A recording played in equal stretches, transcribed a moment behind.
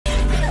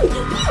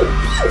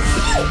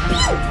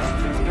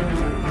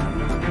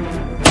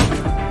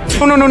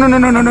Oh, no, no, no, no,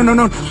 no, no, no, no,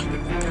 no.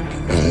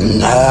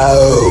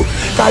 No.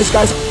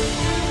 Guys.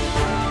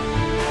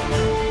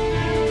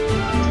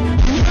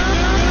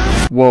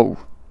 Whoa.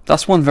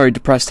 That's one very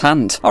depressed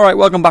hand. Alright,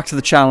 welcome back to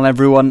the channel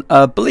everyone.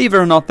 Believe it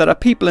or not, there are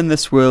people in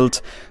this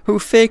world who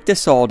fake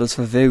disorders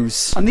for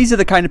views. And these are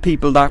the kind of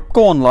people that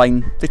go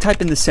online, they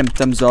type in the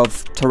symptoms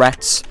of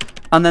Tourette's,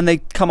 and then they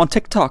come on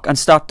TikTok and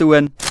start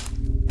doing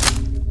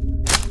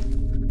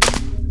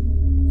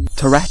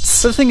Tourette's.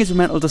 So the thing is with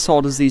mental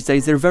disorders these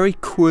days, they're very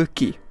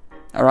quirky.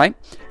 Alright?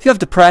 If you have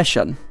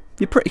depression,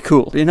 you're pretty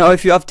cool. You know,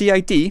 if you have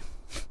DID, you're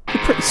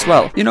pretty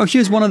swell. You know,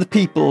 here's one of the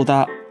people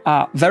that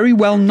are very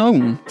well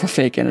known for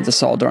faking a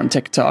disorder on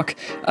TikTok.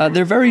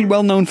 They're very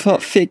well known for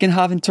faking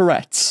having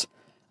Tourette's.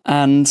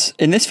 And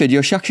in this video,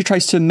 she actually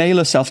tries to mail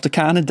herself to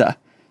Canada.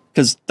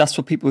 Because that's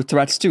what people with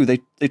Tourette's do. They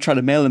try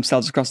to mail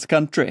themselves across the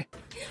country.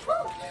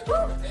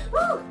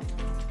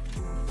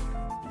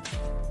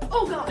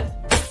 Oh God!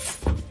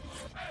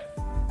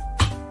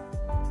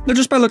 Now,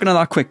 just by looking at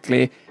that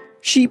quickly,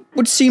 she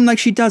would seem like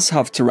she does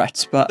have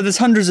Tourette's, but there's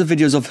hundreds of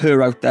videos of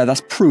her out there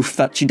that's proof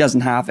that she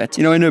doesn't have it.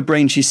 You know, in her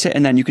brain, she's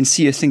sitting there and you can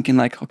see her thinking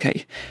like,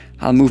 okay,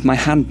 I'll move my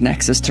hand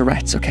next as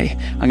Tourette's, okay,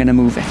 I'm gonna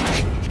move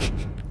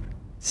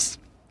it.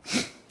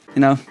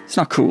 You know, it's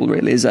not cool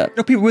really, is it? You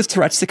know, people with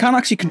Tourette's, they can't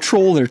actually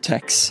control their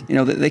tics. You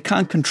know, they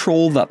can't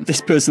control them.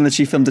 This person that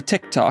she filmed a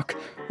TikTok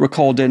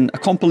recording a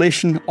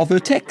compilation of her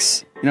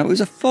tics. You know, it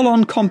was a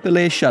full-on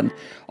compilation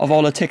of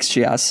all her tics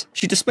she has.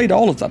 She displayed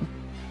all of them.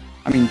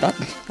 I mean,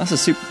 that's a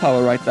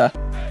superpower right there.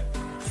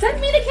 Send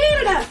me to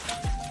Canada!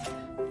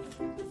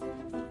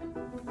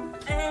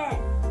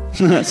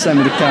 Send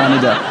me to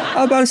Canada.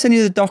 How about I send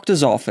you to the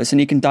doctor's office and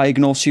he can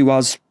diagnose you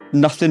as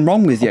nothing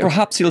wrong with you? Or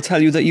perhaps he'll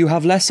tell you that you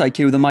have less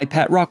IQ than my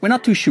pet rock. We're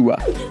not too sure.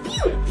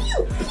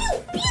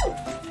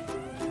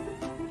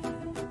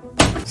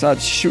 So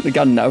she's shooting a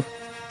gun now.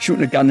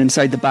 Shooting a gun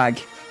inside the bag.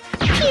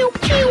 Pew,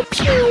 pew,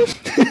 pew.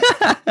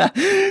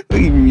 What are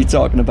you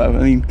talking about? I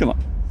mean, come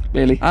on.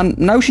 Really. And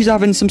now she's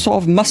having some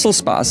sort of muscle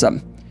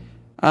spasm.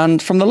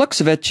 And from the looks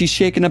of it, she's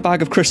shaking a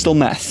bag of crystal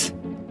meth.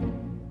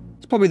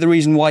 It's probably the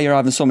reason why you're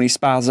having so many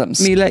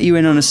spasms. Let me let you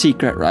in on a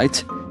secret,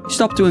 right? You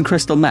stop doing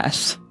crystal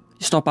meth,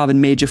 you stop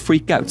having major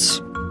freakouts.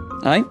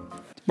 Right?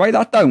 Write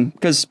that down,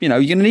 because, you know,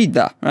 you're gonna need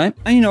that, right?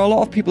 And, you know, a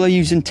lot of people are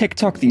using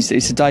TikTok these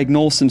days to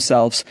diagnose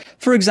themselves.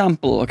 For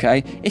example,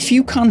 okay, if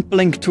you can't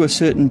blink to a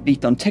certain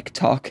beat on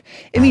TikTok,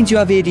 it means you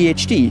have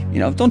ADHD. You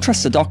know, don't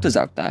trust the doctors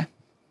out there.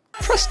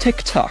 Trust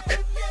TikTok.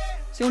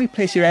 It's the only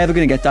place you're ever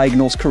going to get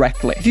diagnosed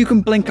correctly. If you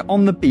can blink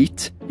on the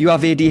beat, you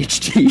have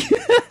ADHD.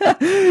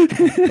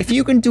 If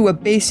you can do a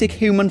basic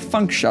human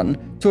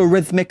function to a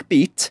rhythmic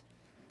beat,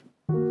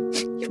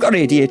 you've got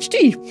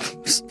ADHD.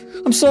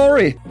 I'm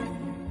sorry.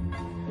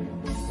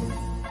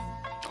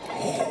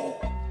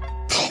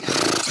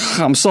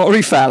 I'm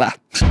sorry, fella.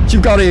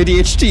 You've got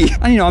ADHD.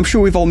 And, you know, I'm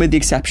sure we've all made the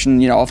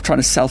exception, you know, of trying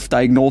to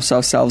self-diagnose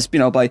ourselves, you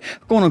know, by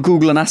going on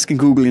Google and asking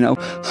Google, you know,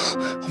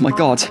 oh my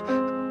God,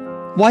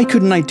 why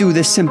couldn't I do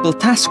this simple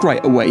task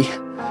right away?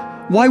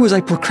 Why was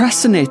I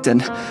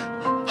procrastinating?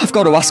 I've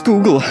got to ask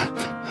Google.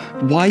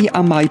 Why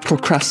am I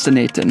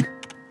procrastinating?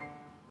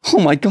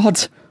 Oh my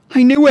God,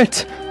 I knew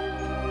it.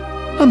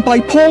 I'm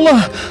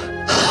bipolar.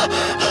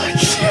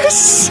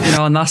 Yes! You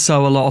know, and that's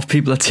how a lot of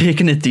people are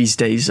taking it these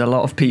days. A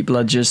lot of people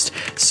are just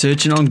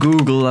searching on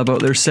Google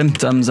about their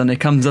symptoms and it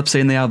comes up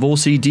saying they have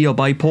OCD or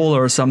bipolar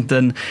or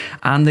something,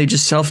 and they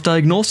just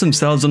self-diagnose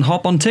themselves and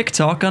hop on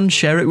TikTok and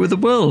share it with the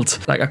world.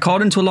 Like,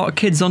 according to a lot of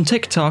kids on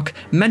TikTok,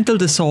 mental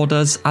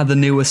disorders are the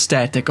new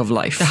aesthetic of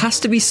life. There has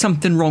to be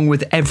something wrong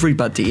with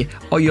everybody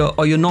or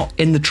you're not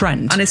in the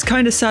trend. And it's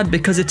kind of sad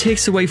because it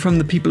takes away from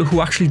the people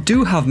who actually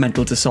do have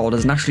mental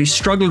disorders and actually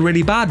struggle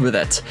really bad with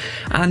it.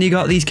 And you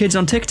got these kids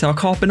on TikTok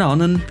hopping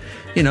on and,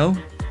 you know,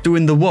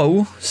 doing the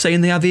whoa,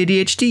 saying they have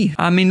ADHD.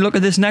 I mean, look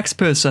at this next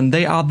person.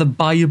 They are the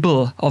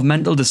Bible of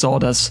mental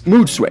disorders.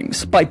 Mood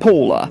swings,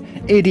 bipolar,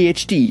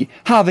 ADHD,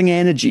 having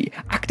energy,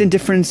 acting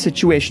different in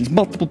situations,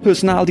 multiple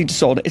personality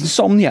disorder,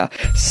 insomnia,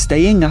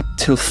 staying up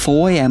till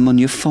 4 AM on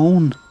your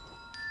phone.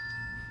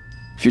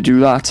 If you do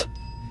that,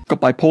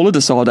 got bipolar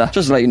disorder.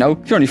 Just to let you know,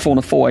 if you're on your phone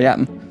at 4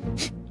 AM,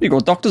 you go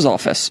to the doctor's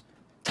office.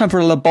 Time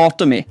for a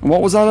lobotomy. And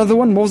what was that other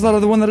one? What was that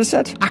other one that I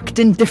said?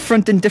 Acting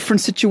different in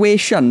different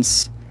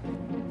situations.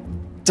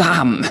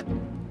 Damn.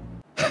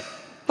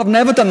 I've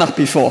never done that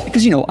before.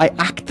 Because, you know, I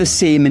act the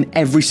same in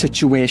every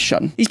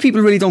situation. These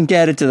people really don't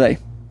get it, do they?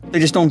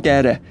 They just don't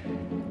get it.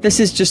 This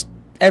is just,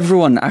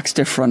 everyone acts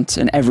different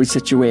in every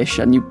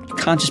situation. You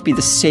can't just be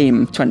the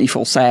same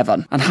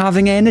 24/7. And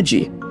having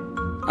energy,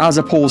 as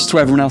opposed to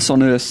everyone else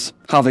on Earth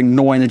having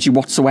no energy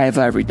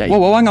whatsoever every day.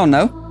 Whoa, hang on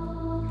now.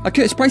 A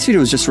Curtis Price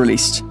video was just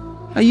released.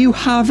 Are you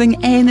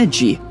having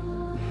energy?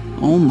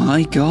 Oh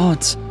my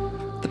God.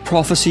 The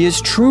prophecy is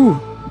true.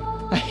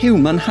 A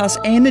human has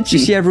energy.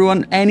 You see,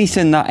 everyone,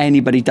 anything that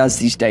anybody does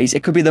these days,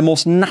 it could be the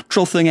most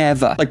natural thing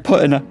ever. Like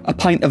putting a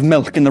pint of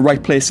milk in the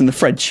right place in the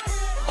fridge.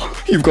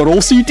 You've got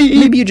OCD.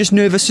 Maybe you're just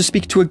nervous to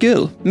speak to a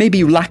girl. Maybe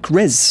you lack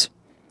riz.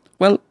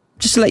 Well,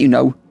 just to let you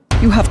know,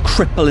 you have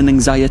crippling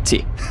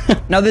anxiety.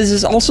 Now,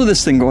 there's also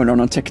this thing going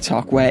on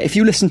TikTok where if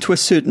you listen to a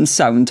certain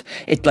sound,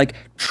 it like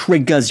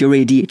triggers your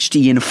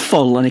ADHD in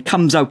full and it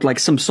comes out like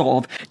some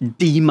sort of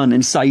demon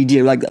inside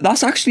you. Like,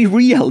 that's actually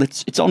real.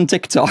 It's on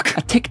TikTok.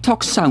 A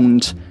TikTok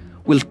sound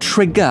will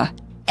trigger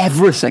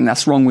everything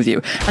that's wrong with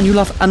you, and you'll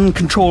have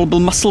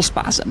uncontrollable muscle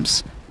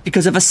spasms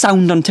because of a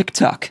sound on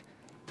TikTok.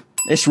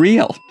 It's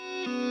real.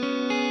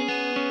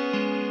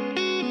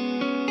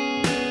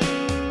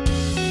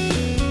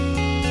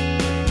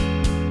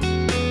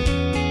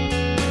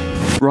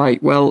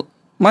 Right, well,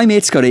 my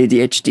mate's got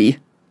ADHD,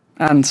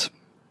 and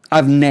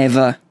I've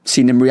never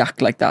seen him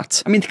react like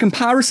that. I mean, the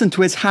comparison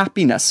to his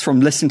happiness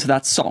from listening to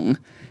that song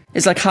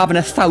is like having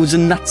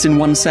 1,000 nuts in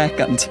 1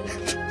 second.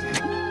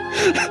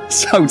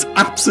 Sounds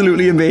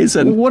absolutely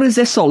amazing. What is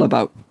this all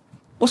about?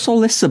 What's all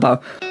this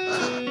about?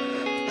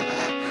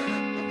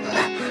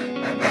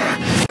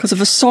 Because of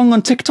a song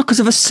on TikTok?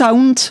 Because of a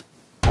sound?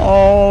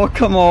 Oh,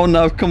 come on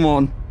now, come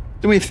on.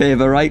 Do me a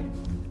favour, right?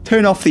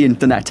 Turn off the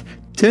internet.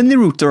 Turn the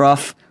router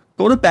off.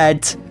 Go to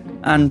bed.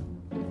 And...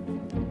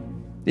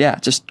 yeah,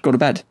 just go to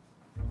bed.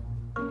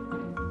 I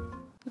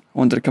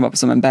wanted to come up with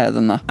something better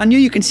than that. I knew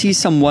you can see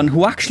someone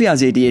who actually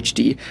has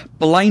ADHD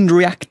blind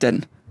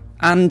reacting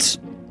and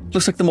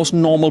looks like the most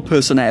normal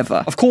person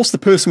ever. Of course, the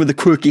person with the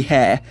quirky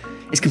hair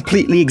is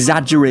completely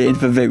exaggerating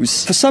for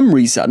views. For some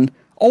reason,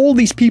 all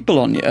these people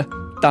on here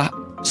that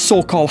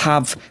so-called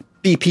have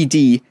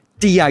BPD,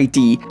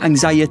 DID,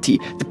 anxiety,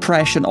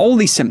 depression, all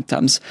these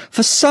symptoms,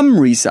 for some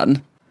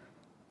reason,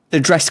 they're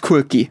dressed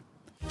quirky.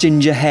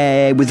 Ginger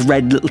hair with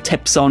red little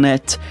tips on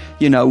it,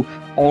 you know,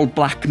 all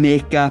black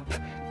makeup,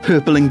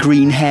 purple and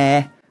green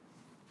hair.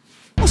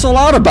 What's all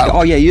that about?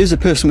 Oh yeah, here's a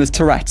person with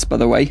Tourette's, by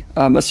the way.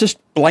 Let's just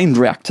blind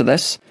react to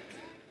this.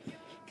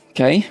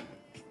 Okay.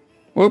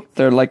 Whoop,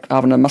 they're like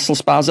having a muscle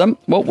spasm.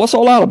 Well, what's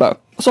all that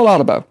about? What's all that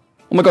about?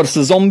 Oh my god, it's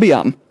a zombie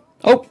arm.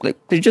 Oh,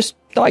 they just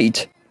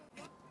died.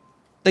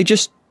 They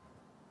just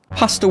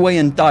passed away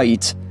and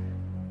died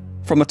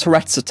from a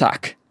Tourette's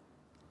attack.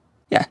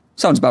 Yeah,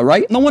 sounds about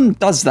right. No one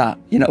does that,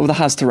 you know, that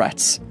has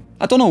Tourette's.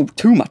 I don't know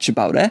too much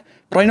about it,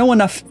 but I know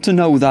enough to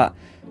know that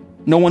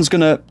no one's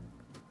gonna,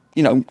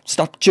 you know,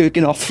 start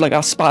jerking off like a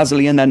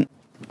spasily and then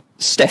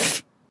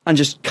stiff and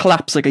just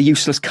collapse like a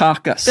useless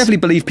carcass. Definitely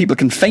believe people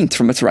can faint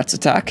from a Tourette's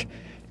attack,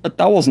 but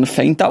that wasn't a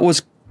faint. That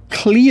was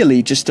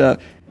clearly just a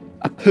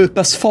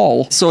purpose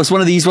fall. So it's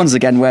one of these ones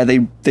again where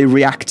they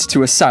react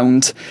to a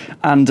sound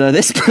and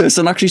this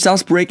person actually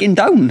starts breaking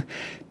down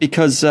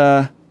because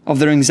of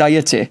their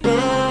anxiety.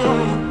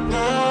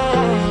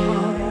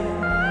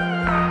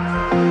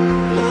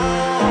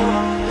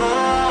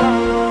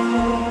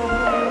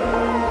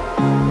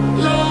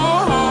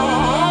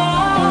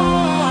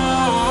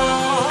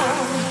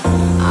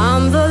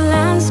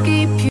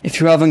 If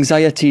you have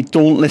anxiety,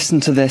 don't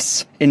listen to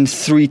this in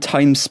 3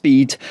 times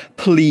speed,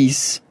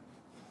 please.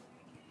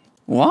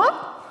 What?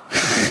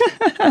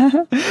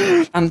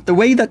 And the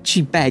way that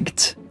she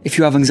begged, if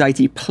you have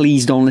anxiety,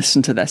 please don't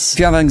listen to this. If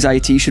you have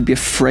anxiety, you should be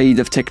afraid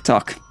of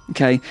TikTok,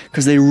 okay?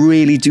 Because they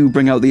really do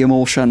bring out the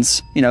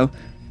emotions, you know?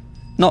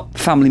 Not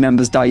family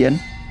members dying,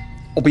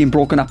 or being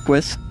broken up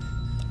with,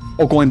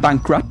 or going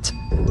bankrupt.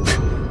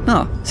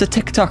 No, it's a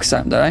TikTok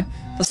sound, alright?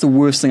 That's the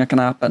worst thing that can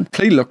happen.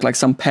 Clearly looked like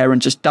some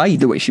parent just died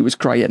the way she was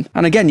crying.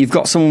 And again, you've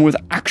got someone with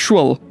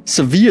actual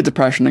severe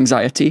depression,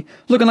 anxiety,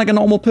 looking like a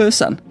normal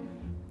person.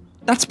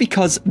 That's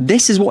because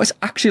this is what it's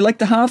actually like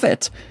to have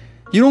it.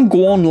 You don't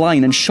go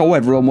online and show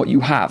everyone what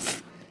you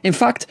have. In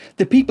fact,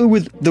 the people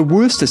with the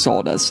worst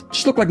disorders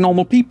just look like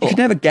normal people. You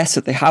can never guess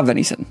that they have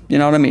anything. You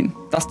know what I mean?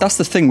 That's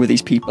the thing with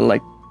these people,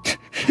 like...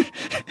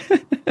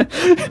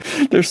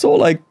 they're so,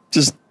 like,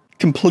 just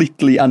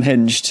completely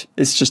unhinged.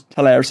 It's just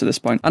hilarious at this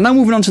point. And now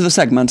moving on to the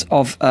segment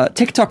of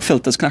TikTok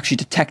filters can actually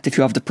detect if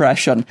you have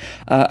depression.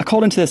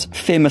 According to this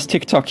famous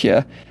TikTok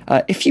here,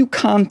 if you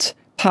can't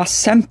past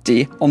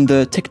 70 on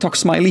the TikTok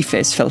smiley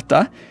face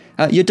filter,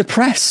 you're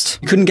depressed.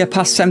 You couldn't get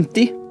past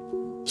 70,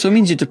 so it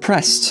means you're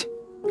depressed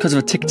because of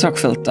a TikTok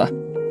filter.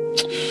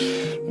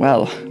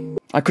 Well,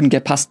 I couldn't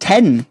get past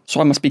 10,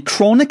 so I must be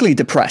chronically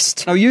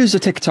depressed. Now, here's a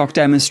TikTok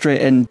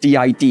demonstrating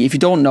DID. If you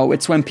don't know,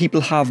 it's when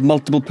people have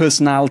multiple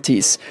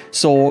personalities.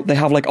 So they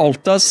have like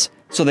alters,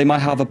 so they might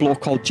have a bloke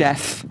called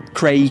Jeff,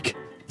 Craig,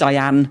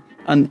 Diane,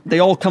 and they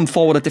all come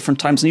forward at different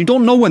times, and you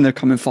don't know when they're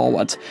coming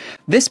forward.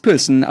 This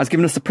person has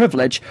given us the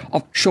privilege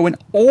of showing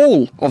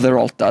all of their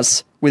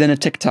alters within a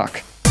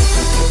TikTok.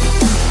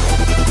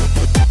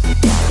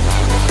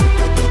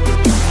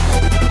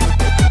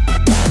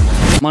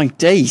 My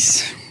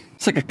days.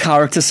 It's like a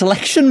character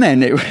selection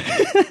menu.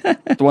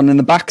 The one in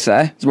the back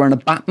there is wearing a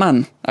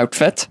Batman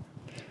outfit.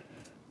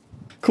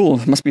 Cool,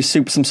 must be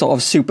some sort of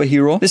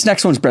superhero. This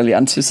next one's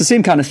brilliant. It's the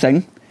same kind of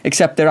thing,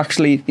 except they're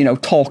actually, you know,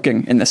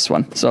 talking in this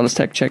one. So let's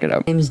check it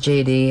out. My name's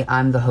JD.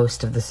 I'm the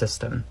host of the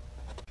system.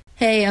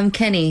 Hey, I'm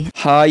Kenny.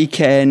 Hi,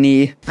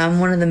 Kenny.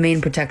 I'm one of the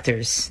main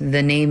protectors.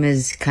 The name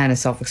is kind of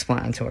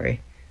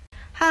self-explanatory.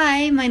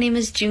 Hi, my name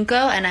is Junko,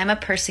 and I'm a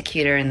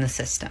persecutor in the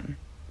system.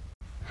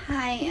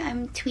 Hi,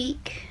 I'm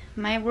Tweak.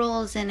 My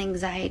role is an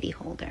anxiety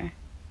holder.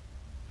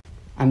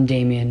 I'm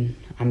Damien.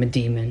 I'm a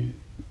demon.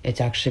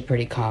 It's actually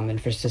pretty common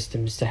for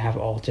systems to have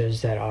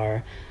altars that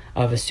are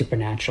of a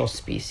supernatural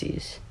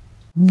species.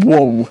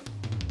 Whoa.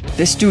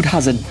 This dude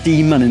has a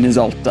demon in his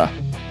altar.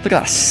 Look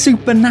at that,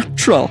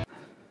 supernatural.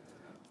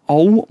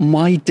 Oh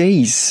my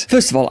days.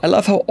 First of all, I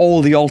love how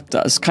all the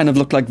altars kind of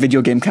look like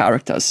video game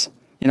characters.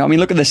 You know, I mean,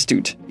 look at this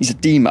dude. He's a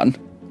demon.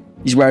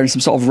 He's wearing some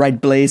sort of red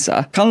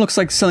blazer. Kind of looks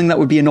like something that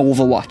would be in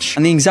Overwatch.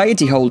 And the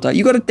anxiety holder,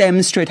 you got to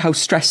demonstrate how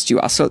stressed you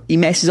are, so he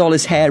messes all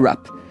his hair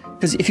up.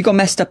 Because if you've got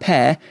messed up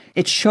hair,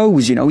 it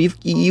shows, you know,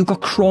 you've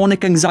got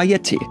chronic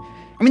anxiety.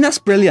 I mean, that's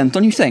brilliant,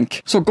 don't you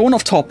think? So going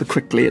off topic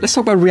quickly, let's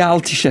talk about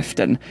reality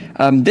shifting.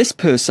 This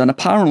person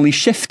apparently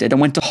shifted and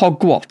went to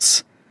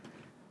Hogwarts.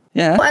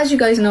 Yeah. Well, as you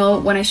guys know,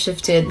 when I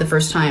shifted the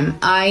first time,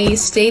 I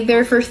stayed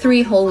there for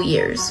 3 whole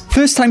years.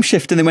 First time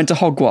shifting, they went to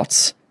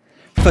Hogwarts.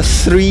 For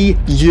 3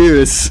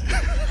 years.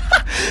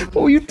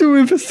 What were you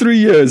doing for 3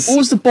 years? What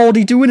was the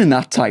body doing in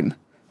that time?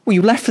 Well,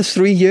 you left for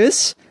 3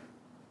 years?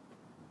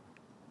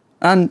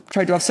 And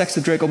tried to have sex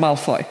with Draco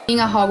Malfoy. Being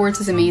at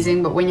Hogwarts is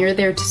amazing, but when you're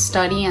there to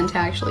study and to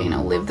actually,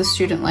 live the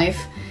student life,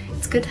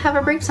 it's good to have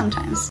a break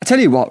sometimes. I tell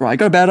you what, right, I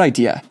got a better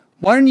idea.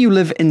 Why don't you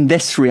live in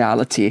this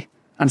reality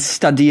and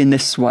study in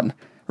this one,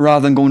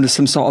 rather than going to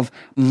some sort of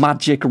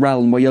magic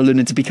realm where you're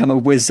learning to become a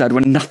wizard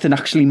when nothing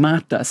actually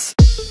matters?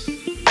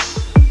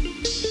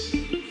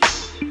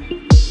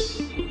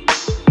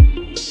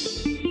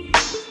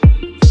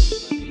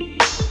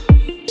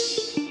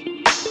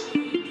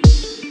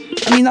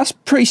 I mean, that's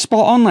pretty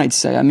spot on, I'd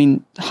say. I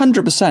mean,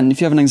 100%, if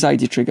you have an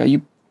anxiety trigger,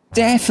 you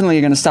definitely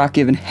are going to start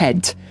giving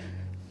head.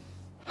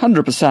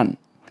 100%.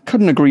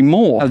 Couldn't agree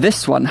more. Now,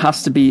 this one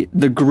has to be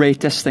the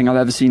greatest thing I've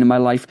ever seen in my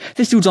life.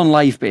 This dude's on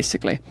live,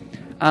 basically.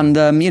 And,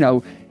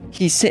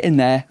 he's sitting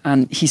there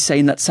and he's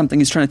saying that something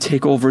is trying to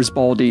take over his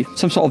body.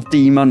 Some sort of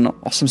demon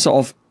or some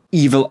sort of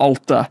evil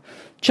altar.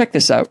 Check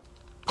this out.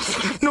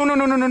 No.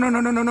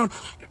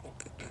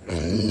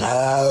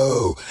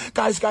 No.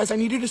 Guys, I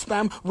need you to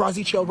spam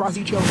Rozzy Chill.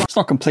 It's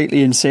not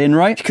completely insane,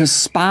 right? Because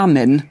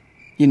spamming,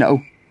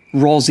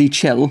 Rozzy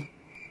Chill,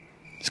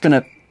 is going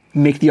to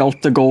make the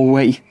altar go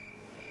away.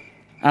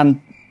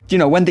 And,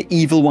 when the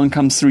evil one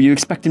comes through, you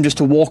expect him just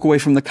to walk away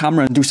from the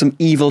camera and do some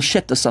evil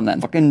shit or something.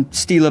 Fucking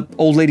steal an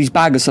old lady's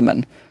bag or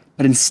something.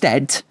 But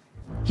instead,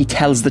 he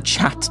tells the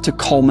chat to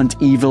comment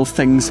evil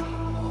things.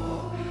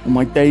 Oh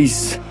my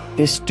days.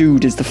 This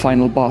dude is the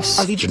final boss.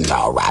 No,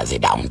 Rozzy,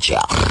 don't you?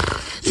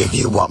 If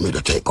you want me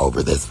to take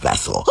over this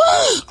vessel,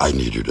 I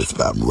need you to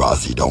spam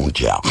Rozzy, don't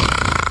you?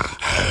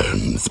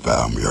 And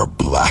spam your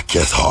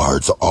blackest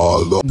hearts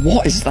all over.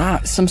 What is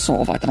that? Some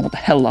sort of, I don't know what the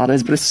hell that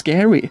is, but it's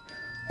scary.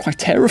 Quite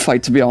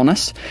terrified, to be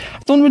honest. I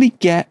don't really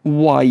get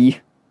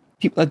why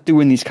people are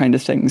doing these kind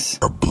of things.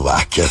 Your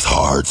blackest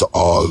hearts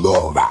all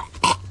over.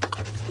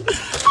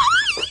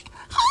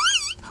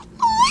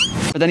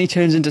 But then he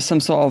turns into some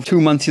sort of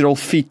 2-month-old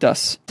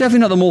fetus. Definitely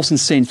not the most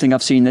insane thing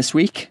I've seen this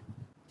week.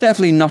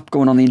 Definitely not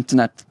going on the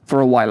internet for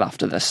a while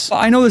after this. But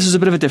I know this is a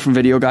bit of a different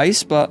video,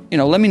 guys, but,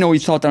 let me know what you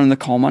thought down in the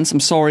comments. I'm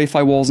sorry if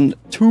I wasn't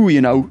too,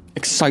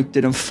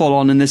 excited and full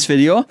on in this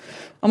video.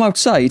 I'm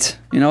outside,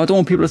 I don't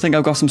want people to think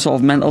I've got some sort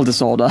of mental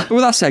disorder. But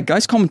with that said,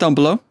 guys, comment down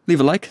below, leave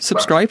a like,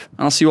 subscribe,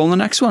 and I'll see you all in the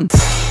next one.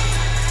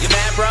 You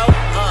mad, bro?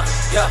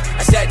 Yeah,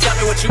 I said, tell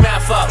me what you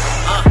mad for?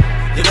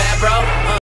 You mad, bro?